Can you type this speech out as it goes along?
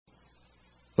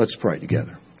Let's pray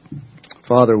together.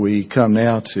 Father, we come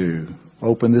now to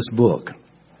open this book.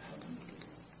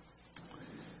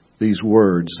 These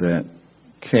words that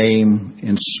came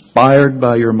inspired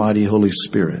by your mighty Holy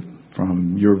Spirit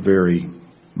from your very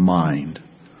mind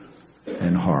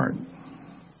and heart.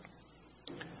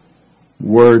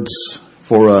 Words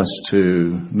for us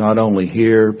to not only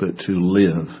hear, but to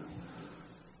live.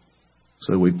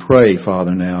 So we pray,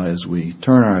 Father, now as we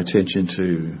turn our attention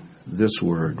to this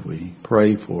word, we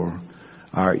pray for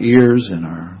our ears and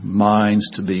our minds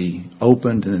to be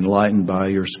opened and enlightened by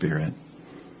your Spirit.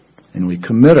 And we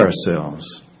commit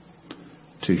ourselves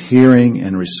to hearing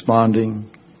and responding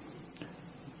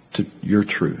to your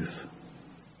truth.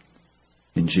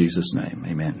 In Jesus' name,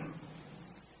 amen.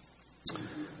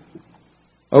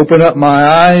 Open up my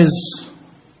eyes.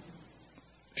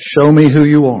 Show me who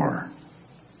you are.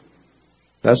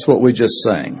 That's what we just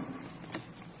sang.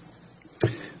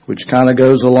 Which kind of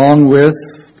goes along with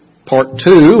part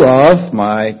 2 of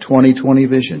my 2020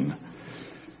 vision.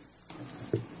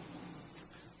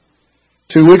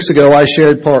 2 weeks ago, I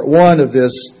shared part 1 of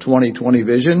this 2020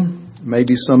 vision.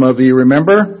 Maybe some of you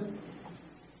remember,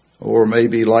 or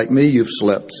maybe like me, you've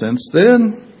slept since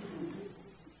then.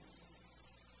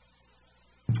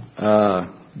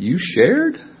 You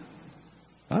shared?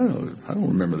 I don't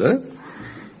remember that.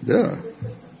 Yeah.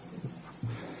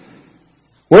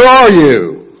 Where are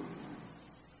you?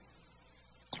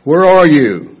 Where are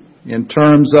you in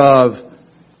terms of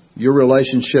your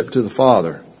relationship to the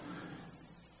Father?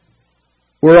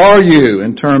 Where are you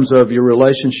in terms of your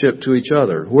relationship to each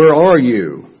other? Where are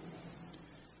you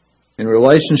in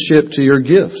relationship to your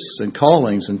gifts and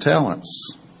callings and talents?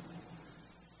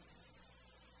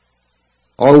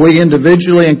 Are we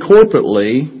individually and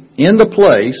corporately in the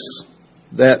place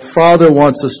that Father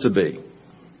wants us to be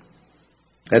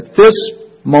at this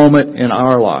moment in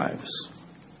our lives?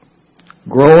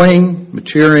 Growing,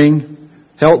 maturing,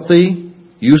 healthy,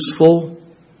 useful.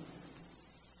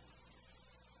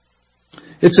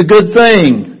 It's a good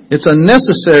thing. It's a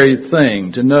necessary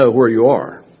thing to know where you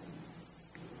are.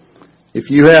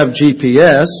 If you have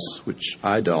GPS, which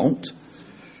I don't,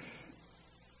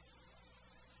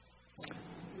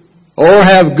 or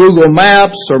have Google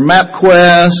Maps or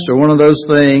MapQuest or one of those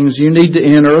things, you need to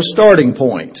enter a starting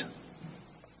point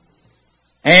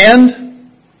and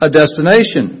a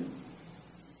destination.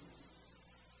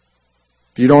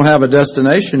 If you don't have a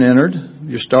destination entered,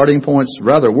 your starting point's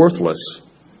rather worthless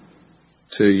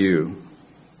to you.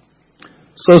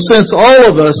 So since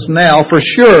all of us now, for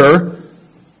sure,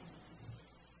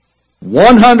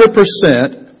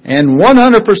 100% and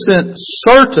 100%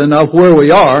 certain of where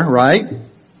we are, right?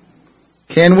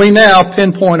 Can we now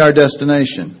pinpoint our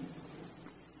destination?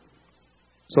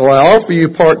 So I offer you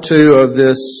part 2 of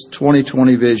this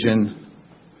 2020 vision,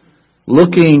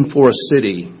 looking for a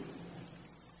city.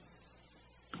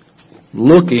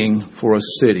 Looking for a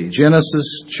city.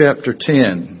 Genesis chapter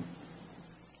 10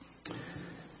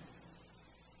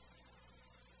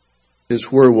 is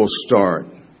where we'll start.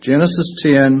 Genesis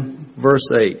 10, verse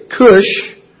 8.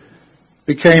 Cush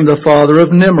became the father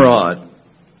of Nimrod.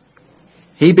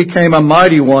 He became a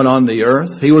mighty one on the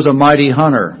earth. He was a mighty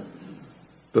hunter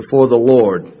before the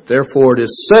Lord. Therefore it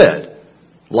is said,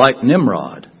 like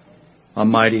Nimrod, a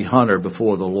mighty hunter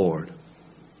before the Lord.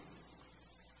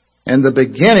 And the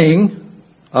beginning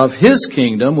of his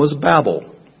kingdom was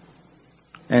Babel,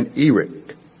 and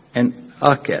Erech, and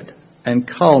Akkad, and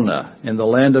Calneh in the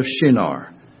land of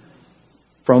Shinar.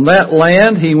 From that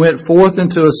land he went forth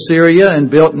into Assyria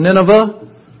and built Nineveh,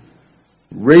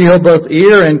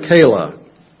 Rehoboth-ir and Calah,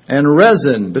 and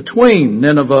Rezin between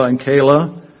Nineveh and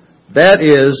Calah. That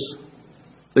is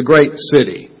the great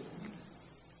city.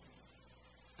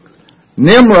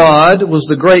 Nimrod was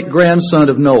the great-grandson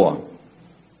of Noah.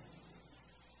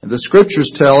 And the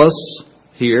Scriptures tell us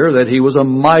here that he was a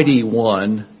mighty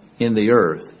one in the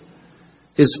earth.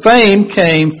 His fame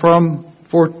came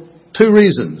for 2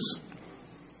 reasons.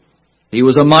 He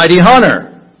was a mighty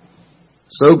hunter,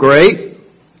 so great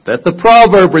that the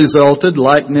proverb resulted,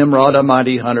 like Nimrod, a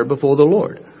mighty hunter before the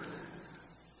Lord.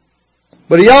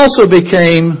 But he also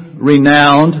became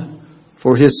renowned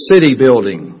for his city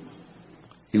building.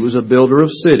 He was a builder of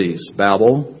cities,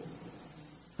 Babel,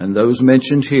 and those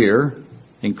mentioned here,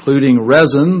 including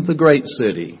Rezin, the great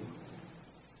city.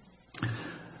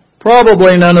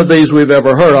 Probably none of these we've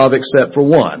ever heard of except for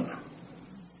one,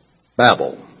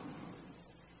 Babel.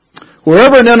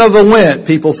 Wherever Nineveh went,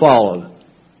 people followed.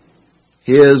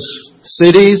 His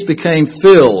cities became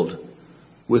filled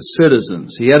with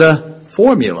citizens. He had a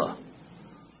formula.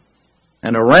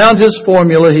 And around his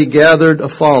formula, he gathered a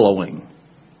following.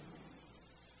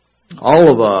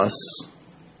 All of us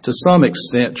to some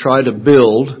extent, try to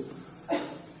build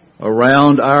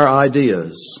around our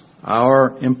ideas,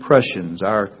 our impressions,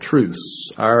 our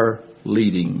truths, our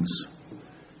leadings.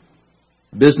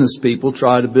 Business people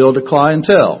try to build a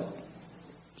clientele.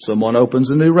 Someone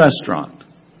opens a new restaurant.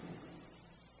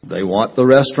 They want the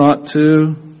restaurant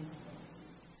to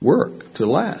work, to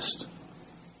last,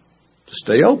 to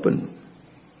stay open.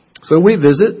 So we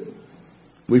visit,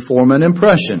 we form an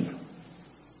impression.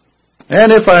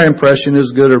 And if our impression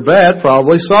is good or bad,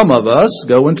 probably some of us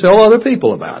go and tell other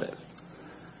people about it.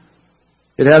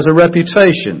 It has a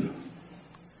reputation.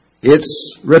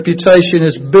 Its reputation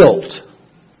is built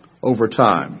over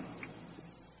time.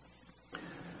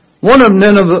 One of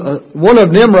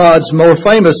Nimrod's more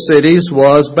famous cities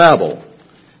was Babel.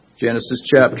 Genesis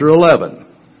chapter 11,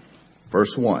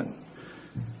 verse 1.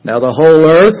 Now the whole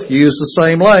earth used the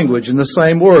same language and the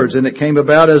same words, and it came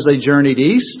about as they journeyed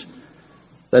east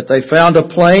that they found a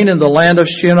plain in the land of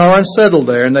Shinar and settled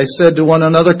there. And they said to one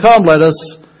another, Come, let us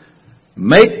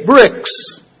make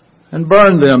bricks and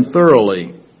burn them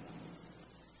thoroughly.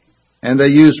 And they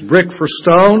used brick for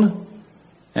stone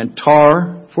and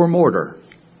tar for mortar.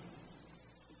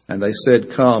 And they said,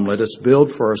 Come, let us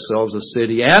build for ourselves a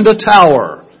city and a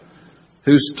tower,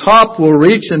 whose top will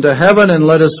reach into heaven, and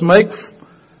let us make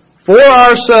for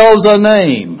ourselves a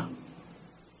name,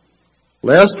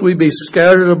 lest we be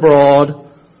scattered abroad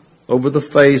over the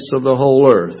face of the whole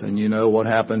earth. And you know what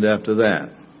happened after that.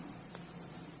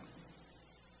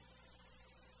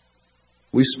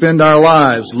 We spend our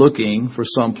lives looking for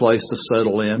some place to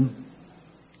settle in,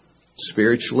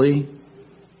 spiritually,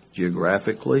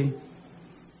 geographically,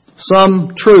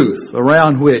 some truth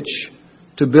around which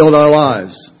to build our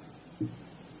lives,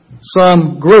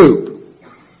 some group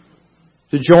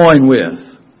to join with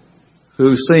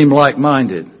who seem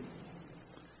like-minded.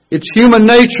 It's human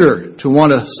nature to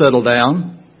want to settle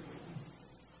down.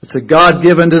 It's a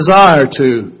God-given desire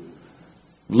to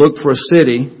look for a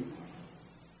city.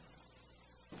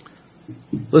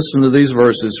 Listen to these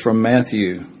verses from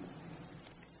Matthew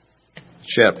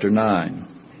chapter 9.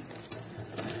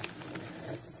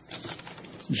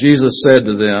 Jesus said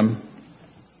to them,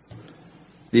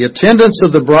 The attendants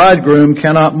of the bridegroom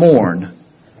cannot mourn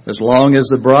as long as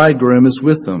the bridegroom is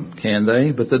with them, can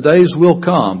they? But the days will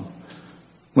come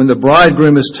when the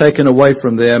bridegroom is taken away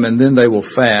from them, and then they will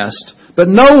fast. But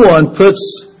no one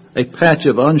puts a patch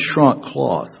of unshrunk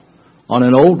cloth on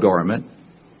an old garment,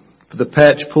 for the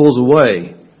patch pulls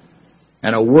away,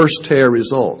 and a worse tear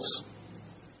results.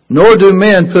 Nor do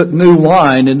men put new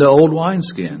wine into old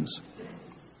wineskins.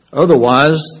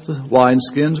 Otherwise, the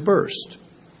wineskins burst.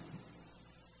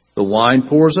 The wine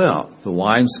pours out. The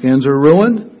wineskins are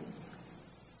ruined.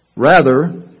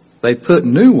 Rather, they put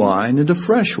new wine into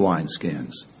fresh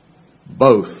wineskins.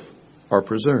 Both are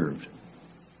preserved.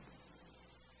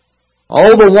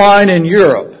 All the wine in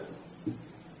Europe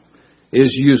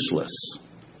is useless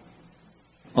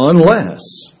unless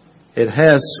it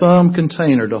has some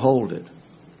container to hold it.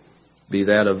 Be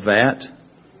that a vat,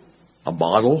 a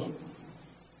bottle.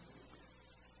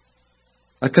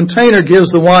 A container gives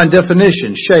the wine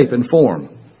definition, shape, and form.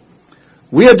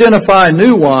 We identify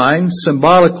new wine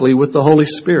symbolically with the Holy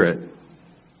Spirit.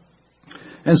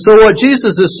 And so what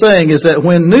Jesus is saying is that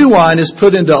when new wine is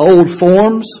put into old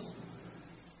forms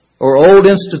or old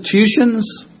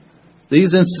institutions,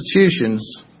 these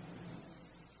institutions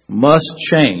must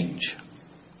change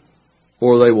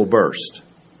or they will burst.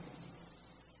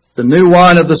 The new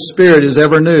wine of the Spirit is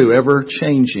ever new, ever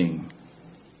changing,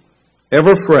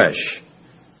 ever fresh.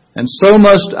 And so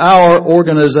must our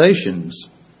organizations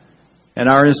and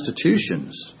our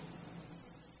institutions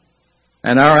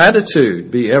and our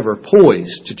attitude be ever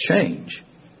poised to change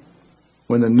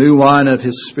when the new wine of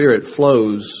His Spirit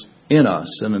flows in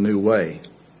us in a new way.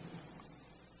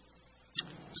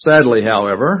 Sadly,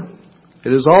 however,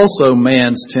 it is also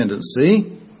man's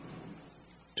tendency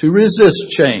to resist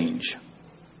change.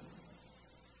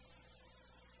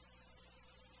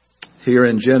 Here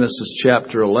in Genesis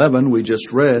chapter 11, we just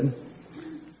read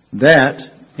that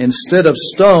instead of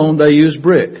stone, they used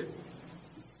brick.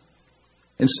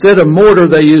 Instead of mortar,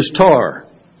 they used tar.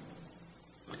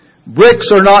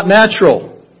 Bricks are not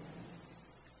natural.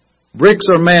 Bricks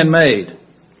are man-made.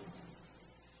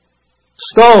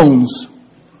 Stones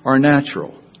are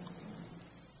natural.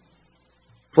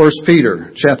 1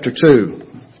 Peter chapter 2.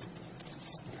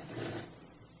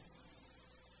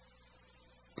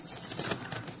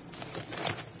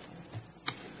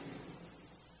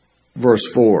 Verse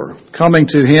 4. Coming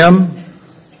to Him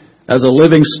as a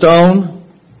living stone,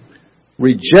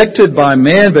 rejected by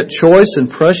man, but choice and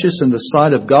precious in the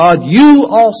sight of God, you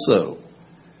also,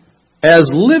 as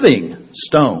living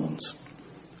stones,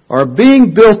 are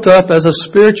being built up as a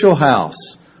spiritual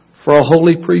house for a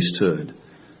holy priesthood,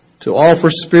 to offer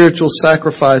spiritual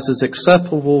sacrifices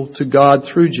acceptable to God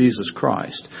through Jesus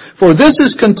Christ. For this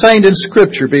is contained in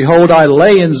Scripture, Behold, I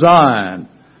lay in Zion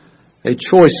a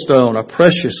choice stone, a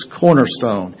precious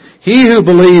cornerstone. He who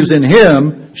believes in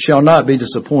Him shall not be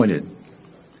disappointed.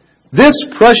 This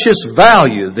precious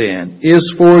value, then,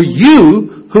 is for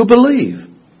you who believe.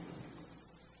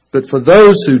 But for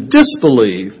those who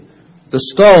disbelieve, the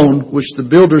stone which the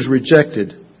builders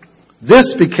rejected,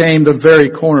 this became the very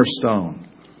cornerstone,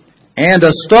 and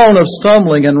a stone of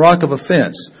stumbling and rock of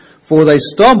offense. For they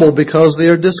stumble because they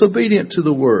are disobedient to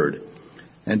the word,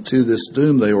 and to this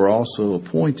doom they were also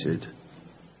appointed.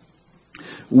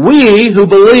 We who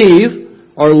believe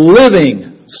are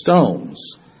living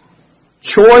stones,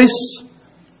 choice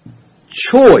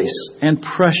and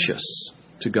precious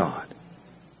to God.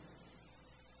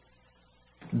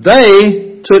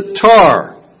 They took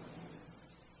tar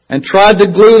and tried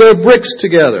to glue their bricks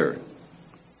together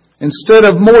instead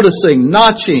of mortising,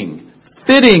 notching,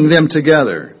 fitting them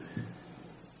together.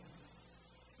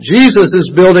 Jesus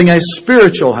is building a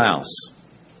spiritual house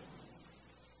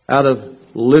out of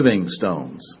living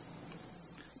stones.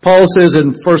 Paul says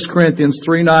in 1 Corinthians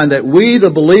 3:9 that we, the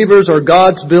believers, are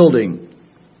God's building.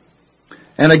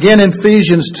 And again in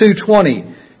Ephesians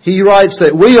 2:20, he writes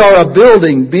that we are a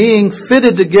building being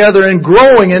fitted together and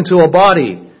growing into a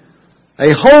body,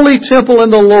 a holy temple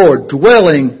in the Lord,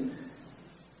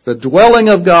 the dwelling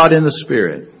of God in the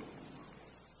Spirit.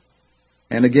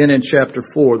 And again in chapter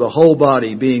 4, the whole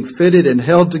body being fitted and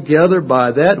held together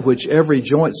by that which every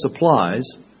joint supplies,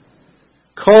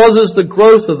 causes the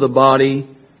growth of the body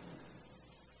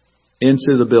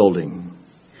into the building.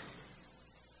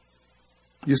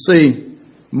 You see,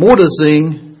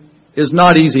 mortising is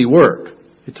not easy work.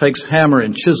 It takes hammer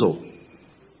and chisel.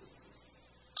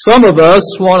 Some of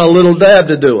us want a little dab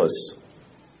to do us.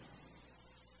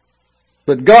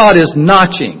 But God is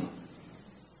notching.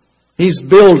 He's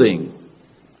building.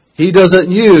 He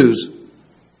doesn't use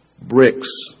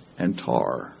bricks and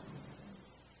tar.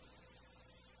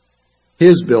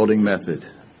 His building method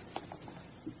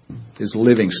is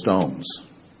living stones.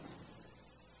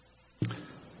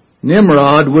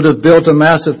 Nimrod would have built a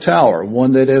massive tower,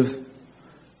 one that have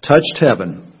touched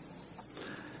heaven,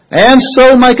 and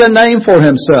so make a name for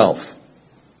himself.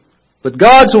 But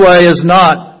God's way is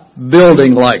not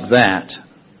building like that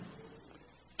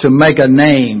to make a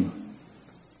name.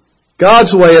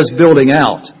 God's way is building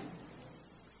out.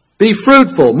 Be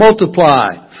fruitful,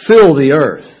 multiply, fill the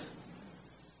earth.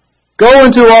 Go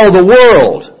into all the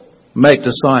world, make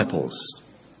disciples.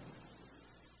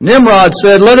 Nimrod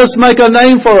said, let us make a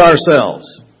name for ourselves,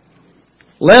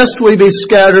 lest we be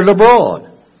scattered abroad.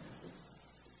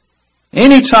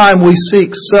 Anytime we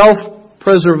seek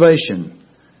self-preservation,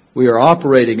 we are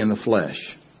operating in the flesh.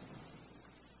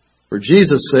 For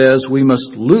Jesus says we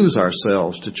must lose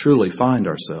ourselves to truly find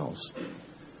ourselves.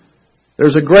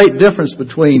 There's a great difference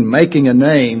between making a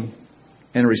name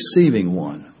and receiving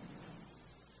one.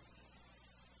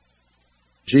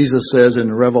 Jesus says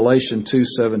in Revelation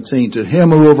 2:17, to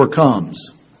him who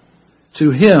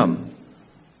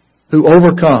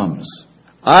overcomes,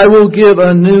 I will give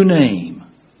a new name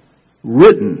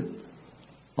written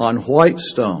on white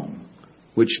stone,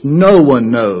 which no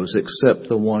one knows except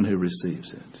the one who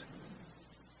receives it.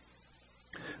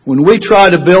 When we try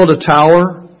to build a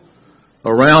tower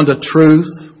around a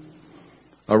truth,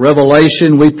 a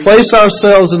revelation, we place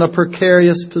ourselves in a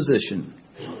precarious position.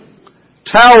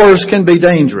 Towers can be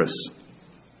dangerous.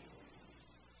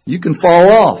 You can fall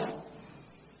off.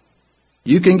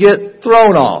 You can get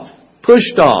thrown off,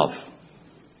 pushed off.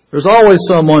 There's always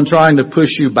someone trying to push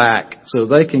you back so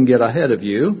they can get ahead of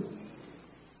you.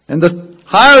 And the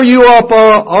higher you are up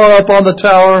on the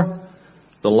tower,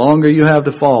 the longer you have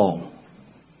to fall.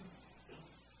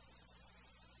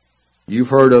 You've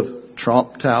heard of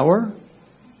Trump Tower,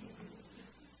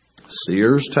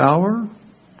 Sears Tower,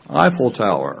 Eiffel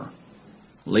Tower,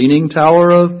 Leaning Tower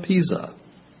of Pisa.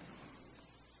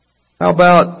 How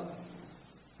about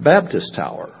Baptist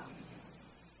Tower,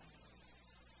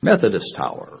 Methodist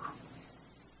Tower,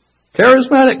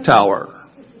 Charismatic Tower,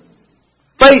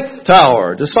 Faith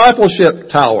Tower, Discipleship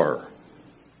Tower,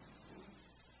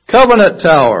 Covenant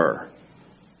Tower,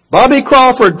 Bobby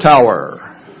Crawford Tower?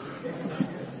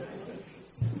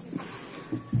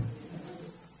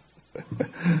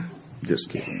 Just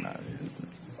kidding.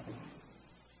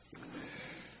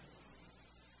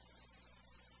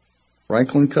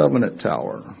 Franklin Covenant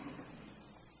Tower.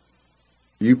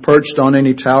 You perched on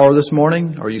any tower this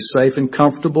morning? Are you safe and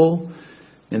comfortable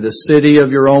in the city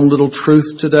of your own little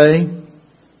truth today?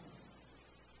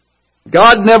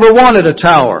 God never wanted a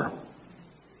tower.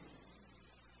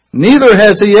 Neither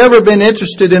has He ever been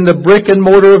interested in the brick and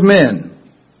mortar of men.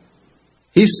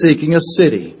 He's seeking a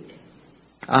city,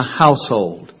 a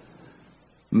household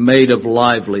made of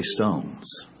lively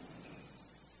stones.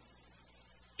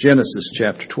 Genesis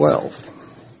chapter 12.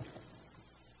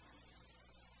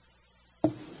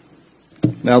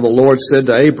 Now the Lord said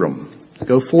to Abram,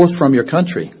 go forth from your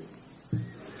country,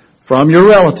 from your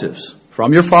relatives,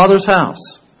 from your father's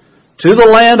house, to the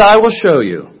land I will show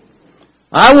you.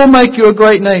 I will make you a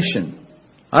great nation.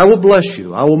 I will bless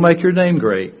you. I will make your name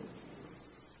great.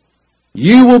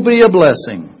 You will be a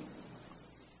blessing.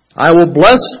 I will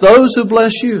bless those who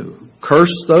bless you,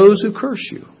 curse those who curse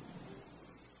you.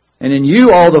 And in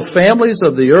you all the families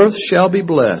of the earth shall be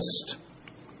blessed.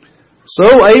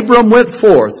 So Abram went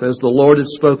forth as the Lord had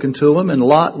spoken to him, and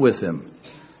Lot with him.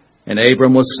 And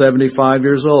Abram was 75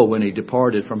 years old when he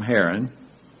departed from Haran.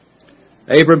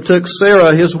 Abram took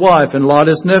Sarah his wife, and Lot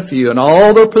his nephew, and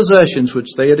all their possessions which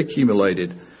they had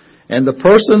accumulated, and the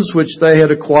persons which they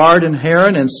had acquired in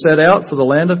Haran, and set out for the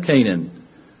land of Canaan.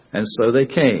 And so they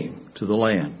came to the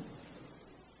land.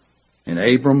 And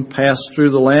Abram passed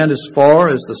through the land as far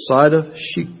as the side of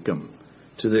Shechem,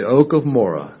 to the oak of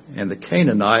Moreh, and the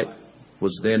Canaanite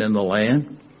was then in the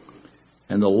land.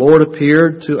 And the Lord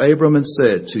appeared to Abram and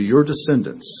said, to your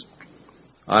descendants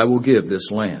I will give this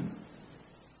land.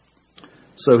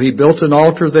 So he built an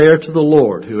altar there to the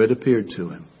Lord who had appeared to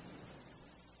him.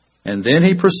 And then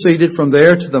he proceeded from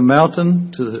there to the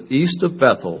mountain to the east of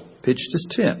Bethel, pitched his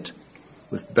tent,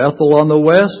 with Bethel on the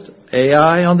west,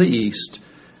 Ai on the east.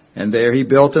 And there he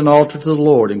built an altar to the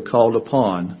Lord and called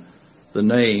upon the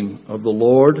name of the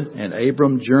Lord. And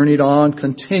Abram journeyed on,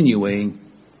 continuing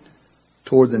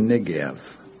toward the Negev.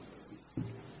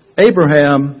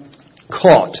 Abraham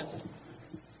caught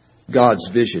God's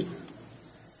vision.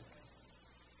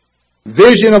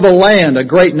 Vision of a land, a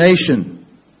great nation,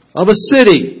 of a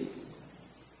city.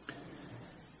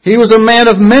 He was a man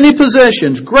of many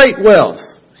possessions, great wealth.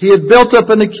 He had built up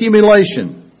an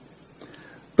accumulation.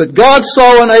 But God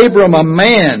saw in Abram a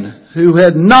man who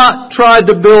had not tried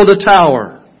to build a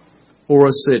tower or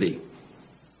a city.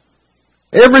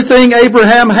 Everything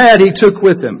Abraham had, he took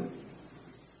with him.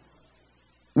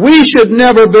 We should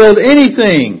never build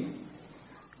anything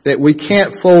that we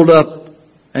can't fold up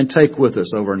and take with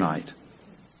us overnight.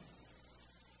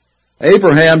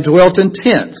 Abraham dwelt in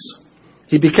tents.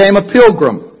 He became a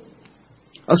pilgrim,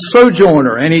 a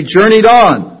sojourner, and he journeyed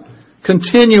on,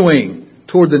 continuing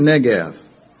toward the Negev.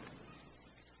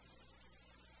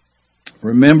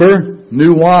 Remember,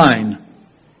 new wine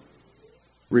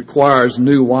requires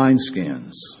new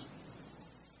wineskins.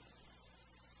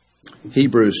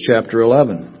 Hebrews chapter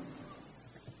 11.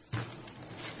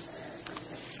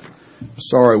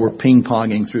 Sorry, we're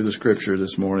ping-ponging through the Scripture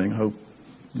this morning. Hope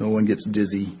no one gets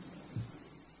dizzy.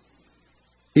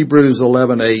 Hebrews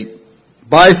 11:8.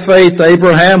 By faith,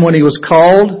 Abraham, when he was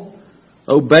called,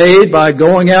 obeyed by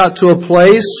going out to a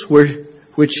place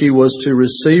which he was to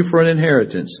receive for an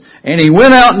inheritance. And he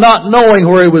went out not knowing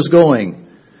where he was going.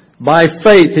 By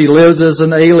faith, he lived as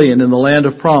an alien in the land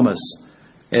of promise,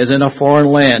 as in a foreign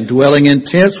land, dwelling in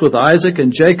tents with Isaac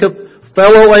and Jacob,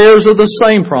 fellow heirs of the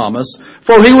same promise,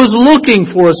 for he was looking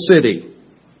for a city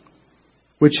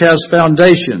which has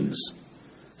foundations,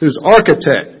 whose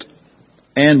architect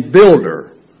and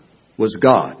builder was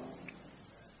God.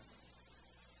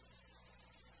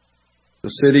 The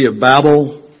city of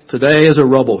Babel today is a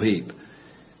rubble heap.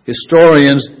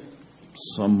 Historians,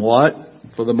 somewhat,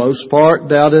 for the most part,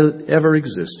 doubt it ever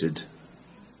existed.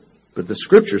 But the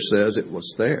Scripture says it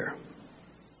was there.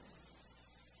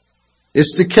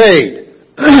 It's decayed,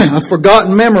 a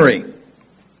forgotten memory.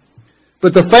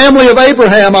 But the family of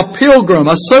Abraham, a pilgrim,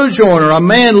 a sojourner, a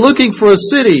man looking for a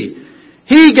city,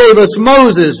 he gave us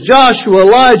Moses, Joshua,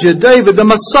 Elijah, David, the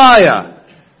Messiah,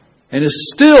 and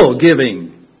is still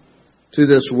giving to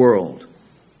this world.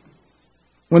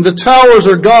 When the towers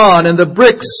are gone and the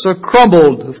bricks are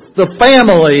crumbled, the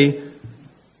family,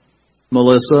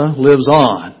 Melissa, lives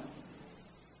on.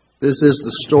 This is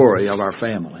the story of our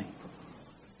family.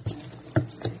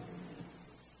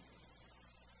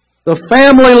 The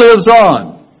family lives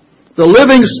on. The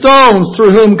living stones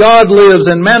through whom God lives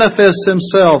and manifests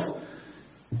Himself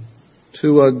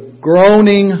to a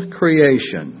groaning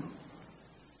creation.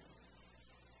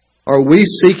 Are we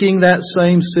seeking that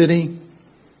same city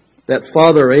that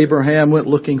Father Abraham went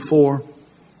looking for?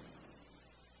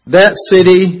 That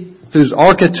city whose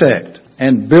architect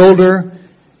and builder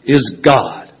is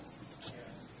God.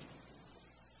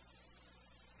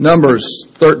 Numbers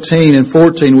 13 and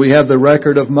 14, we have the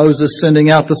record of Moses sending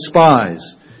out the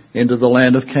spies into the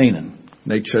land of Canaan.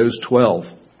 They chose 12.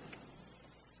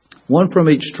 One from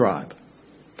each tribe.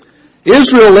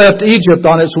 Israel left Egypt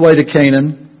on its way to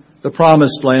Canaan, the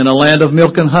promised land, a land of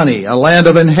milk and honey, a land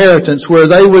of inheritance where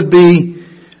they would be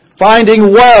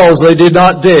finding wells they did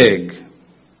not dig,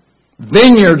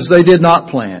 vineyards they did not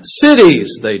plant,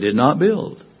 cities they did not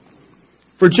build.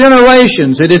 For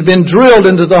generations it had been drilled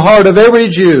into the heart of every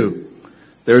Jew.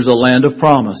 There's a land of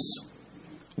promise.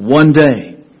 One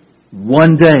day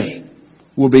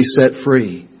we'll be set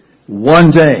free.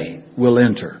 One day we'll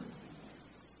enter.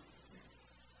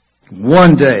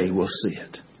 One day we'll see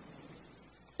it.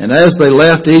 And as they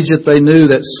left Egypt, they knew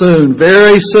that soon,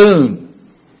 very soon,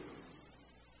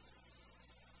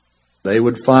 they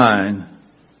would find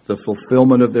the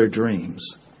fulfillment of their dreams.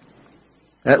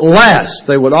 At last,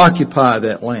 they would occupy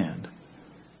that land.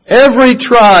 Every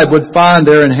tribe would find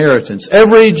their inheritance.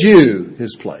 Every Jew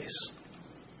his place.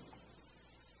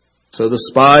 So the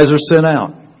spies are sent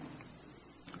out.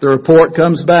 The report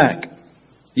comes back.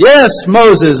 Yes,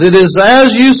 Moses, it is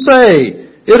as you say.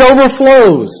 It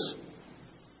overflows.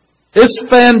 It's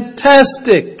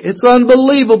fantastic. It's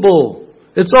unbelievable.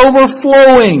 It's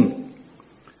overflowing.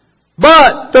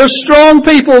 But there's strong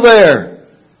people there.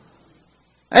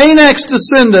 Anak's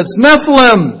descendants,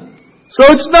 Nephilim.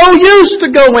 So it's no use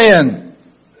to go in.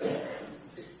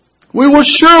 We will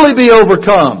surely be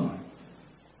overcome.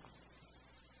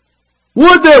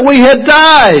 Would that we had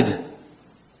died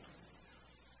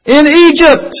in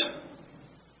Egypt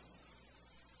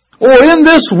or in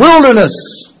this wilderness.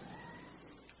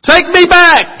 Take me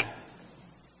back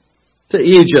to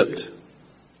Egypt.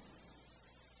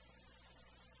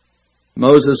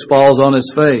 Moses falls on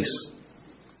his face.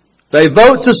 They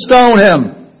vote to stone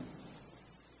him.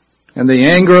 And the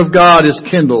anger of God is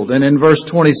kindled. And in verse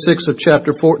 26 of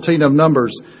chapter 14 of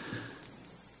Numbers,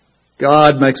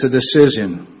 God makes a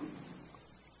decision.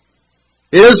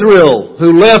 Israel,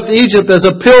 who left Egypt as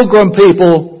a pilgrim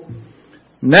people,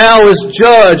 now is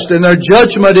judged, and their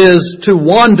judgment is to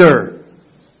wander.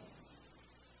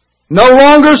 No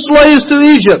longer slaves to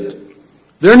Egypt.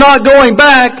 They're not going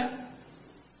back,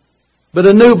 but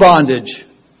a new bondage.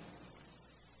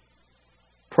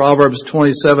 Proverbs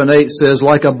 27:8 says,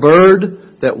 like a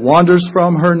bird that wanders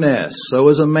from her nest, so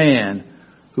is a man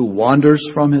who wanders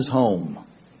from his home.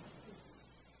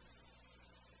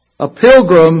 A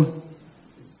pilgrim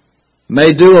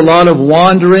may do a lot of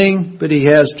wandering, but he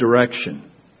has direction.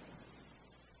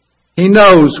 He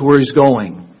knows where he's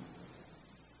going.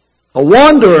 A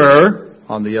wanderer,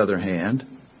 on the other hand,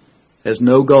 has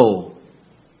no goal,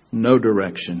 no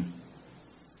direction.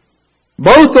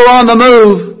 Both are on the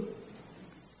move,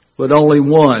 but only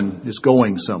one is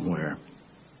going somewhere.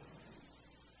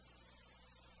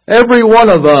 Every one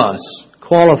of us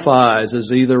qualifies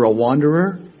as either a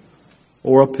wanderer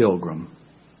or a pilgrim.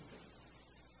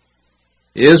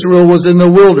 Israel was in the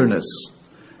wilderness,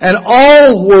 and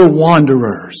all were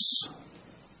wanderers,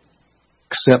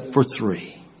 except for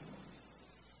 3.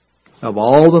 Of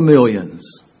all the millions,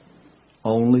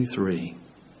 only 3.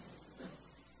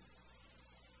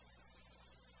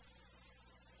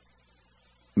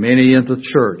 Many in the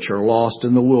church are lost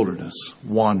in the wilderness,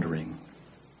 wandering.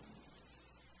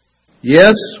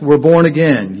 Yes, we're born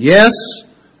again. Yes,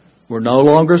 we're no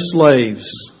longer slaves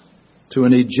to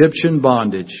an Egyptian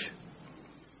bondage.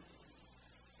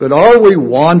 But are we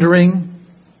wandering,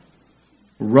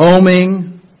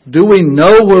 roaming? Do we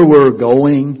know where we're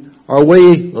going? Are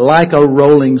we like a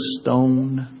rolling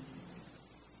stone?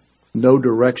 No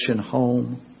direction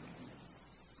home?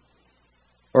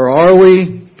 Or are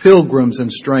we pilgrims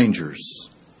and strangers,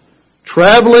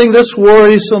 traveling this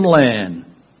worrisome land,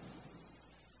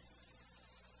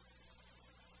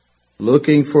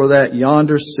 looking for that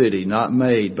yonder city not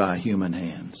made by human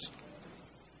hands?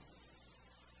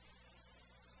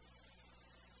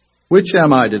 Which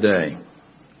am I today?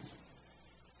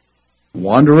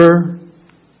 Wanderer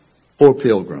or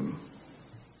pilgrim?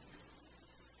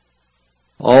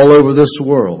 All over this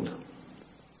world,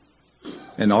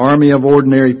 an army of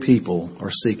ordinary people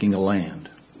are seeking a land,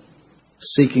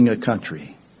 seeking a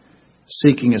country,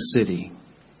 seeking a city.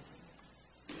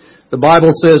 The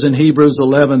Bible says in Hebrews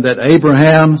 11 that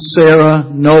Abraham, Sarah,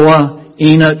 Noah,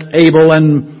 Enoch, Abel,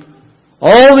 and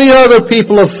all the other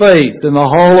people of faith in the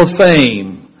Hall of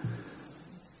Fame,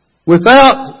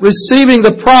 without receiving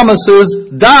the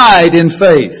promises, died in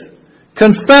faith,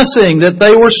 confessing that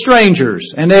they were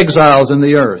strangers and exiles in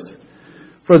the earth.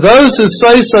 For those who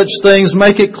say such things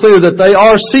make it clear that they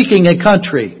are seeking a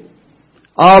country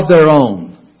of their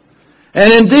own.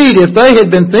 And indeed, if they had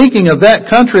been thinking of that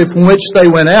country from which they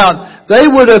went out, they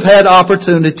would have had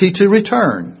opportunity to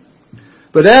return.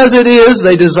 But as it is,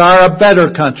 they desire a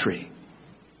better country.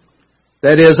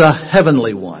 that is, a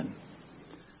heavenly one.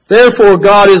 Therefore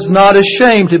God is not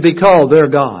ashamed to be called their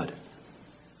God,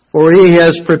 for He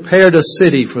has prepared a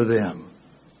city for them.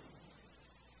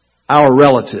 Our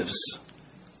relatives,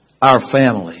 our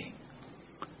family.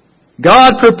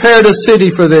 God prepared a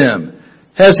city for them.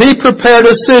 Has He prepared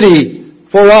a city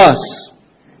for us?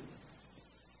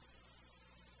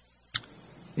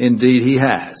 Indeed He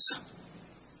has.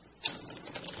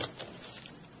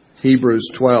 Hebrews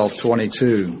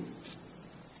 12:22.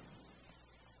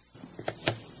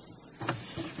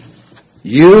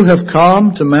 You have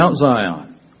come to Mount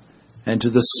Zion and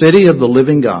to the city of the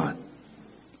living God,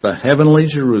 the heavenly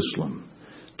Jerusalem,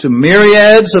 to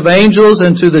myriads of angels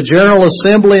and to the general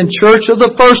assembly and church of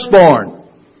the firstborn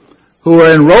who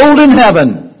are enrolled in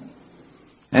heaven,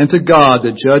 and to God,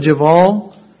 the judge of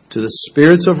all, to the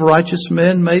spirits of righteous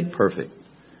men made perfect,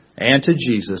 and to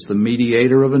Jesus, the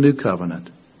mediator of a new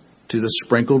covenant, to the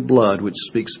sprinkled blood which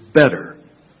speaks better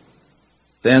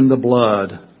than the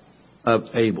blood of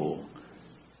Abel.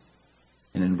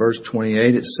 And in verse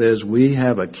 28 it says, we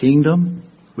have a kingdom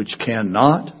which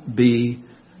cannot be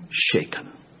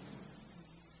shaken.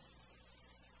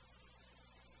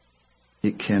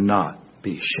 It cannot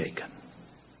be shaken.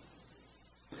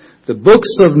 The books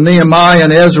of Nehemiah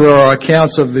and Ezra are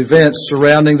accounts of events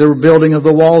surrounding the rebuilding of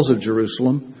the walls of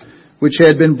Jerusalem, which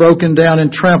had been broken down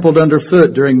and trampled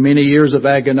underfoot during many years of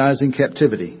agonizing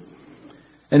captivity.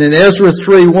 And in Ezra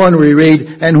 3:1 we read,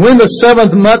 and when the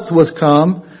 7th month was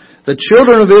come, the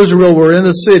children of Israel were in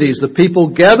the cities. The people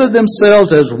gathered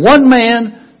themselves as one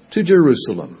man to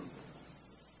Jerusalem.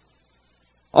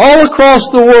 All across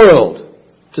the world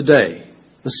today,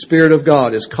 the Spirit of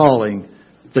God is calling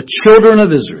the children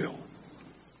of Israel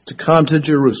to come to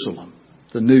Jerusalem,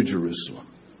 the New Jerusalem.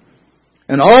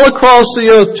 And all across the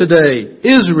earth today,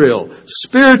 Israel,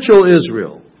 spiritual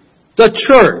Israel, the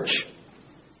church,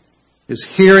 is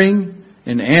hearing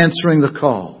and answering the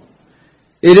call.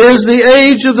 It is the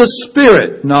age of the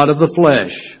Spirit, not of the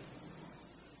flesh.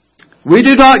 We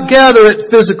do not gather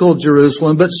at physical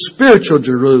Jerusalem, but spiritual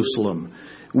Jerusalem.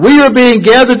 We are being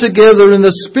gathered together in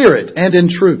the Spirit and in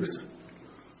truth.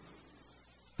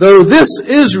 Though this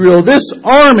Israel, this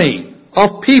army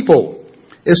of people,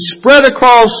 is spread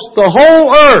across the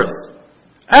whole earth,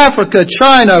 Africa,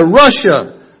 China,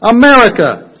 Russia,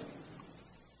 America,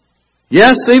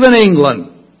 yes, even England.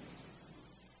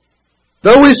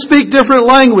 Though we speak different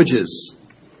languages,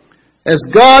 as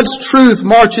God's truth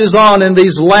marches on in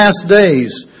these last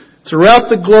days, throughout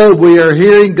the globe we are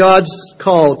hearing God's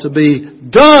call to be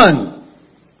done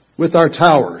with our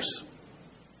towers,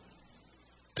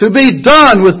 to be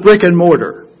done with brick and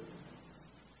mortar,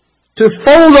 to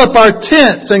fold up our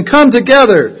tents and come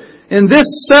together in this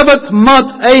 7th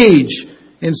month age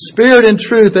in spirit and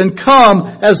truth and come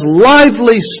as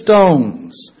lively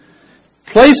stones,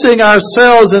 placing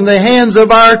ourselves in the hands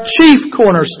of our chief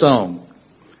cornerstone,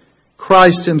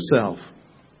 Christ Himself,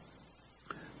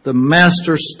 the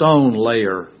master stone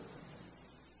layer,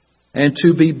 and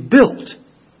to be built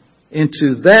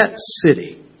into that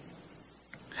city,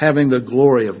 having the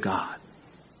glory of God.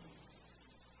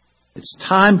 It's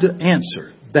time to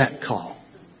answer that call.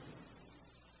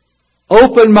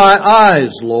 Open my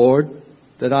eyes, Lord,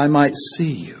 that I might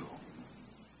see You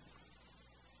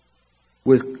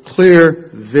with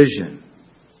clear vision.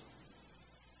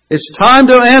 It's time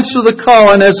to answer the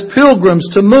call, and as pilgrims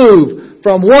to move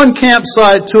from one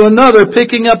campsite to another,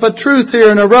 picking up a truth here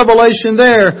and a revelation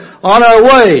there on our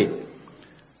way.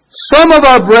 Some of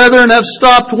our brethren have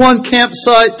stopped one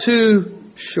campsite too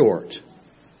short.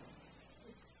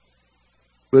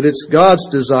 But it's God's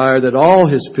desire that all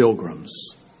His pilgrims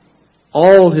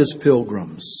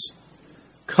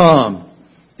come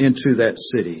into that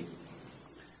city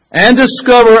and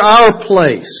discover our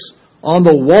place on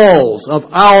the walls of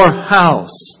our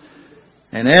house.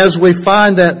 And as we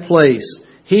find that place,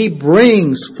 He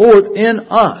brings forth in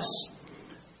us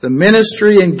the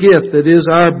ministry and gift that is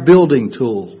our building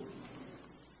tool,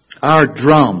 our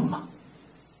drum.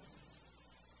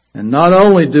 And not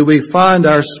only do we find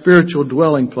our spiritual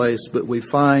dwelling place, but we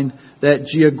find that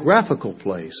geographical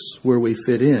place where we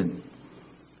fit in,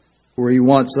 where He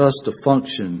wants us to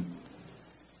function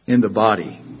in the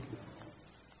body.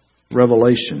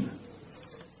 Revelation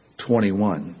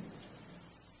 21.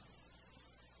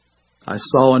 I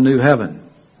saw a new heaven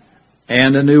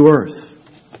and a new earth.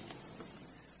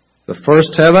 The first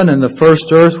heaven and the first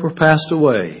earth were passed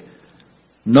away.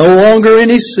 No longer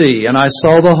any sea. And I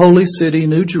saw the holy city,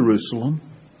 New Jerusalem,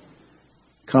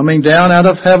 coming down out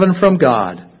of heaven from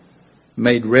God,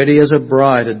 made ready as a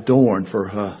bride adorned for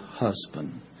her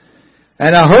husband.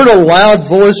 And I heard a loud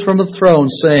voice from the throne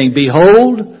saying,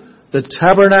 Behold, The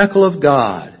tabernacle of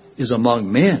God is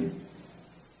among men,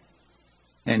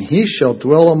 and He shall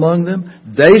dwell among them.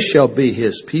 They shall be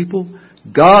His people.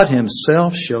 God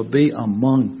Himself shall be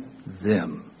among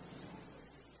them.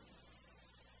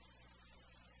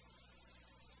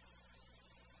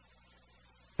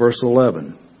 Verse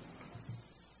 11.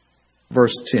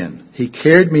 Verse 10. He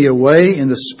carried me away in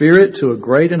the Spirit to a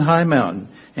great and high mountain,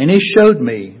 and He showed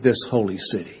me this holy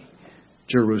city,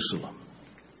 Jerusalem,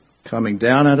 coming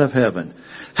down out of heaven,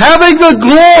 having the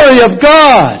glory of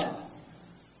God.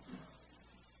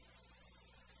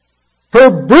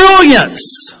 Her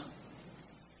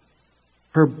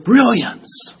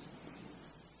brilliance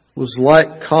was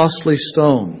like costly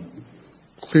stone,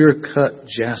 clear-cut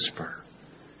jasper.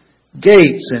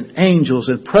 Gates and angels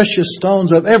and precious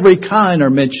stones of every kind are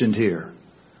mentioned here.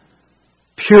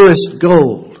 Purest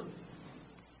gold.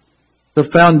 The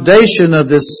foundation of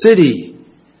this city,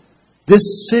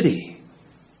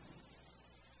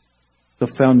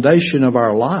 the foundation of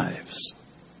our lives.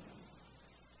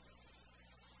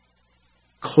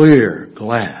 Clear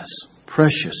glass,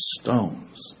 precious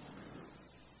stones.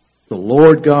 The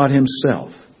Lord God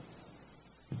Himself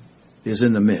is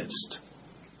in the midst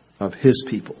of His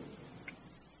people.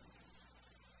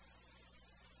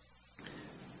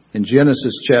 In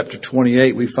Genesis chapter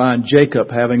 28, we find Jacob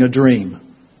having a dream.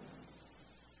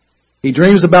 He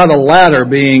dreams about a ladder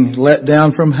being let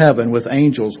down from heaven with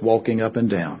angels walking up and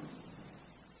down.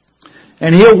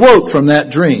 And he awoke from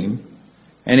that dream,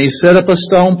 and he set up a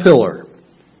stone pillar,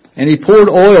 and he poured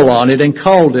oil on it and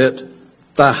called it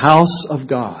the house of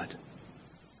God.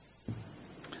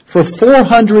 For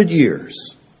 400 years,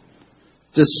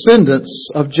 descendants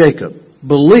of Jacob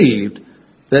believed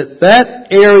that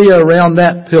area around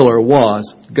that pillar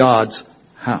was God's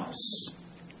house.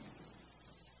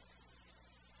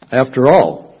 After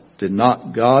all, did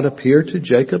not God appear to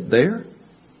Jacob there?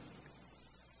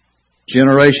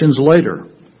 Generations later,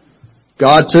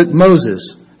 God took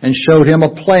Moses and showed him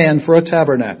a plan for a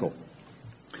tabernacle,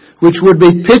 which would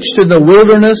be pitched in the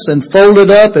wilderness and folded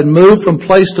up and moved from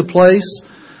place to place.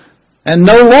 And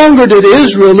no longer did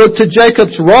Israel look to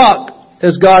Jacob's rock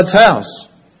as God's house.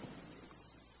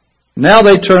 Now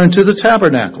they turned to the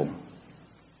tabernacle.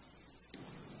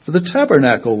 For the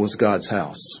tabernacle was God's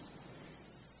house.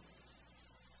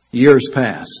 Years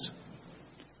passed,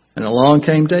 and along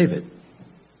came David.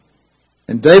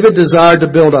 And David desired to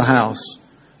build a house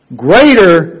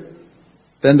greater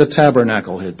than the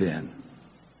tabernacle had been.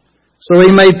 So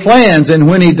he made plans, and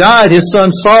when he died, his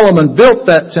son Solomon built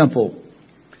that temple.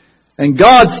 And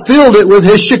God filled it with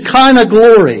His Shekinah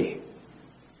glory.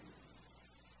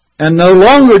 And no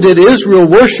longer did Israel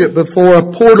worship before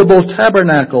a portable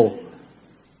tabernacle,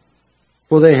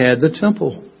 for they had the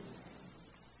temple.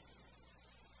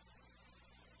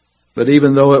 But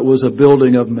even though it was a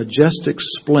building of majestic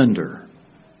splendor,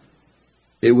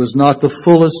 it was not the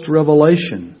fullest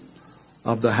revelation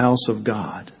of the house of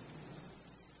God.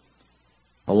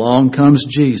 Along comes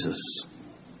Jesus,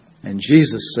 and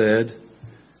Jesus said,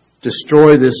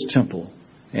 "Destroy this temple,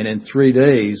 and in 3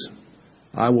 days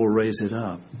I will raise it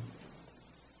up."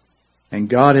 And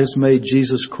God has made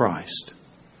Jesus Christ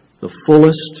the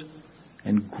fullest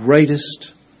and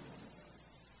greatest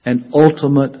and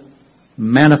ultimate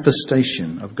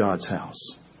manifestation of God's house.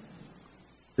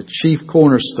 The chief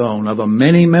cornerstone of a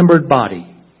many-membered body.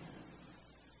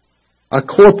 A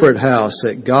corporate house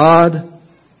that God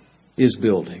is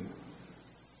building.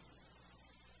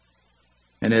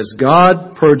 And as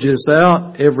God purges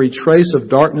out every trace of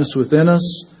darkness within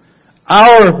us,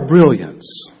 our brilliance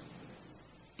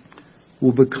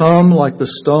will become like the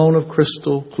stone of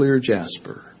crystal clear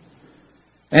jasper.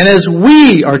 And as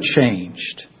we are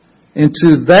changed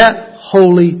into that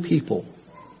holy people,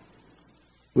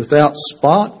 without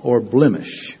spot or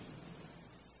blemish.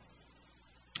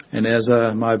 And as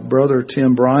my brother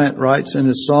Tim Bryant writes in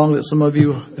his song that some of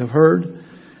you have heard,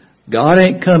 God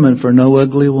ain't coming for no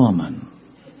ugly woman.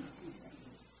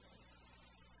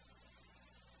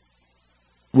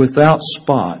 Without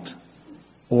spot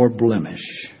or blemish.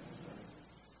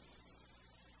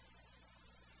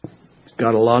 He's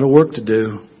got a lot of work to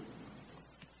do.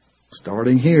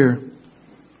 Starting here.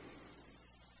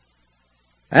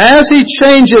 As He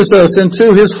changes us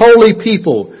into His holy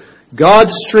people,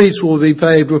 God's streets will be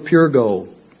paved with pure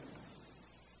gold.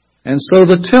 And so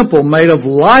the temple made of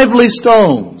lively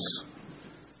stones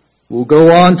will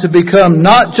go on to become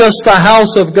not just the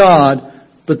house of God,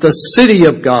 but the city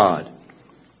of God.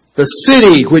 The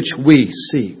city which we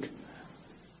seek.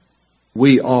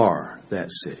 We are that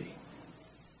city.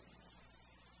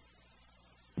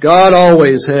 God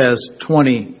always has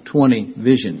 20/20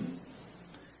 vision.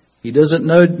 He doesn't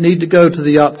need to go to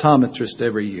the optometrist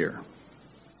every year.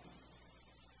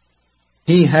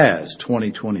 He has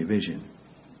 20/20 vision.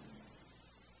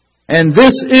 And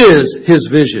this is His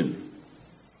vision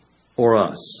for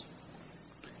us.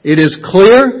 It is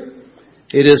clear,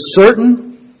 it is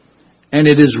certain, and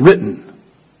it is written.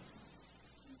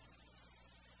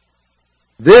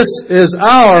 This is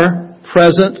our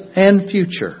present and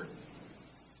future.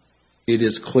 It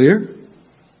is clear,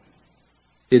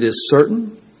 it is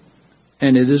certain,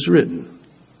 and it is written.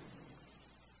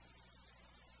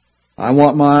 I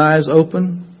want my eyes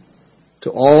open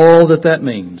to all that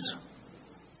means.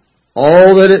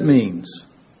 All that it means.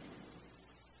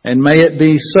 And may it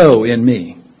be so in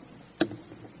me.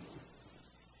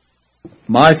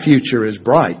 My future is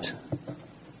bright.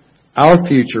 Our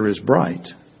future is bright.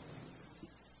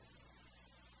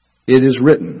 It is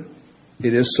written.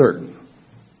 It is certain.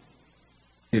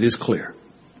 It is clear.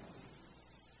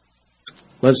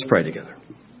 Let us pray together.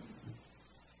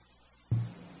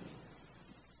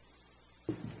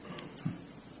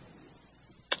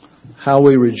 How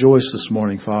we rejoice this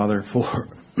morning, Father, for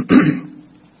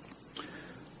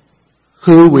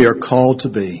who we are called to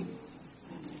be.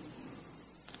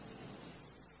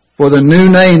 For the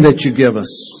new name that you give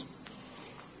us.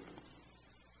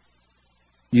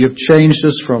 You have changed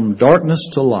us from darkness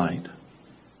to light.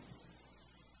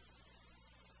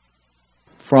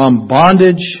 From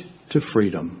bondage to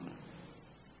freedom.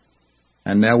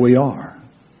 And now we are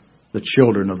the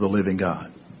children of the living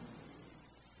God.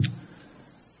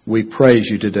 We praise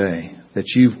you today that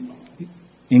you've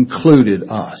included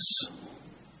us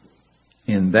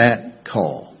in that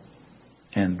call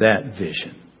and that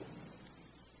vision.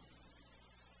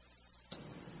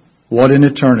 What an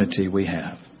eternity we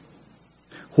have.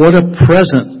 What a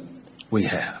present we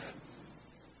have.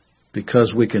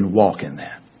 Because we can walk in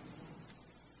that.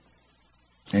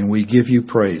 And we give you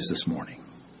praise this morning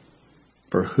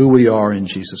for who we are in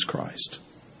Jesus Christ.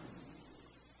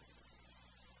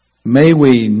 May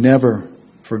we never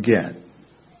forget,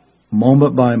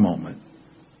 moment by moment,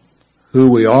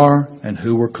 who we are and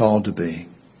who we're called to be.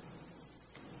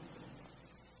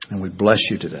 And we bless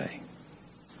you today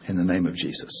in the name of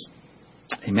Jesus.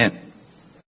 Amen.